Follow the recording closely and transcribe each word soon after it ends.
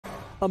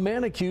A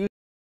man accused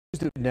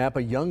to kidnap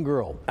a young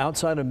girl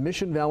outside of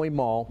Mission Valley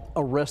Mall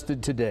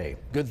arrested today.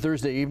 Good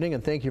Thursday evening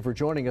and thank you for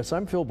joining us.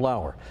 I'm Phil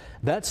Blauer.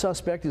 That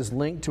suspect is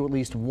linked to at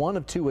least one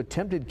of two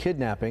attempted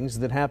kidnappings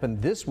that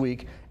happened this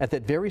week at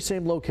that very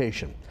same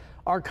location.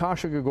 Our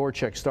Kasia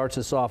Gregorczyk starts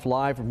us off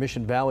live from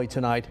Mission Valley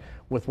tonight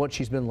with what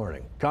she's been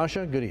learning.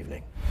 Kasia, good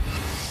evening.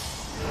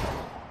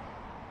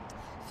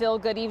 Phil,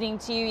 good evening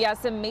to you. Yeah,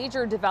 some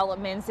major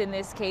developments in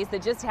this case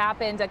that just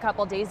happened a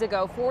couple days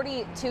ago.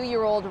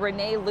 42-year-old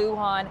Renee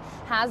Lujan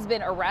has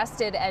been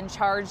arrested and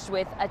charged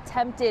with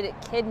attempted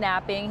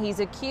kidnapping. He's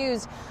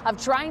accused of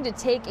trying to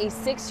take a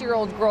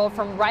 6-year-old girl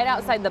from right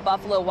outside the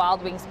Buffalo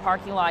Wild Wings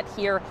parking lot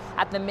here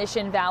at the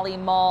Mission Valley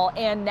Mall.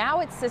 And now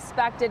it's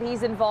suspected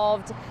he's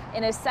involved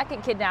in a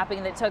second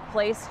kidnapping that took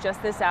place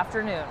just this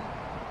afternoon.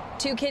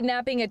 Two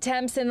kidnapping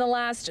attempts in the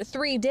last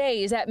 3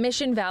 days at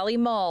Mission Valley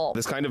Mall.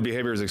 This kind of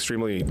behavior is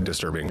extremely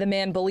disturbing. The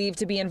man believed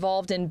to be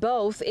involved in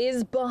both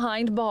is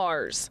behind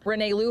bars.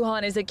 Renee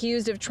Lujan is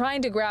accused of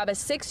trying to grab a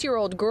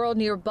 6-year-old girl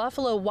near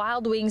Buffalo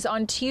Wild Wings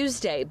on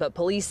Tuesday, but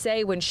police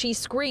say when she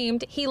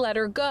screamed, he let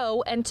her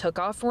go and took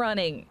off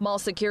running. Mall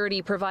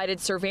security provided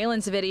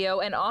surveillance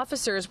video and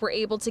officers were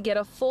able to get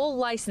a full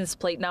license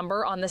plate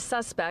number on the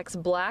suspect's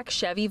black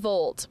Chevy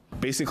Volt.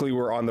 Basically,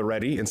 we're on the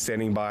ready and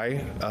standing by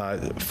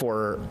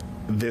for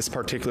this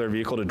particular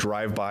vehicle to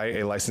drive by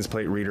a license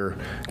plate reader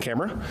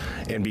camera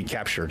and be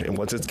captured. And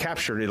once it's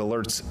captured, it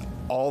alerts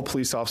all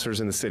police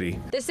officers in the city.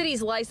 The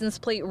city's license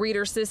plate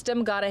reader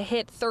system got a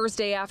hit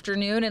Thursday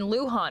afternoon, and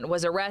Lujan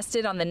was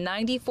arrested on the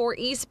 94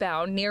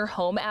 eastbound near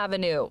Home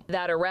Avenue.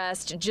 That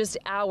arrest just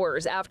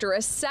hours after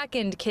a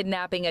second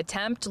kidnapping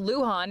attempt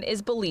Lujan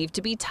is believed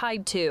to be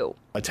tied to.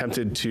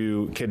 Attempted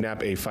to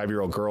kidnap a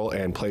 5-year-old girl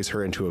and place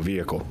her into a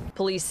vehicle.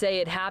 Police say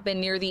it happened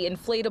near the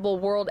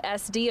Inflatable World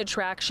SD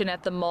attraction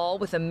at the mall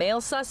with a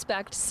male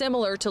suspect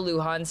similar to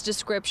Lujan's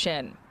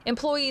description.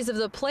 Employees of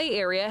the play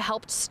area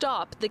helped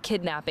stop the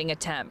kidnapping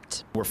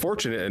attempt. We're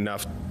fortunate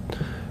enough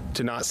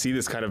to not see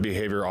this kind of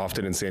behavior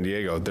often in San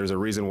Diego. There's a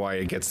reason why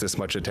it gets this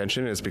much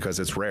attention. It's because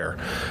it's rare.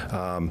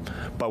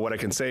 But what I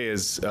can say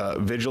is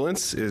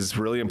vigilance is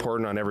really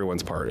important on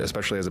everyone's part,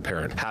 especially as a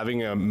parent.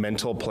 Having a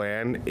mental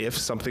plan, if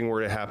something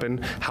were to happen,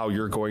 how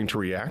you're going to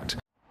react.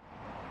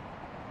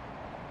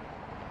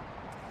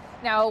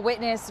 Now, a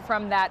witness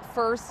from that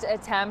first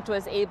attempt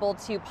was able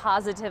to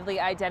positively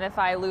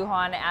identify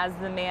Lujan as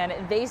the man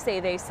they say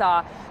they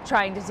saw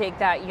trying to take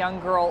that young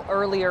girl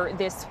earlier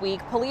this week.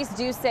 Police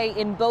do say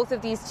in both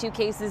of these two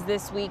cases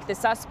this week, the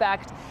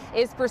suspect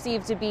is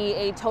perceived to be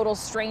a total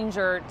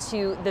stranger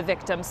to the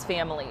victims'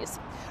 families.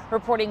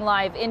 Reporting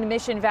live in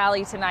Mission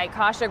Valley tonight,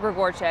 Kasia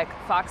Gregorczyk,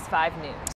 Fox 5 News.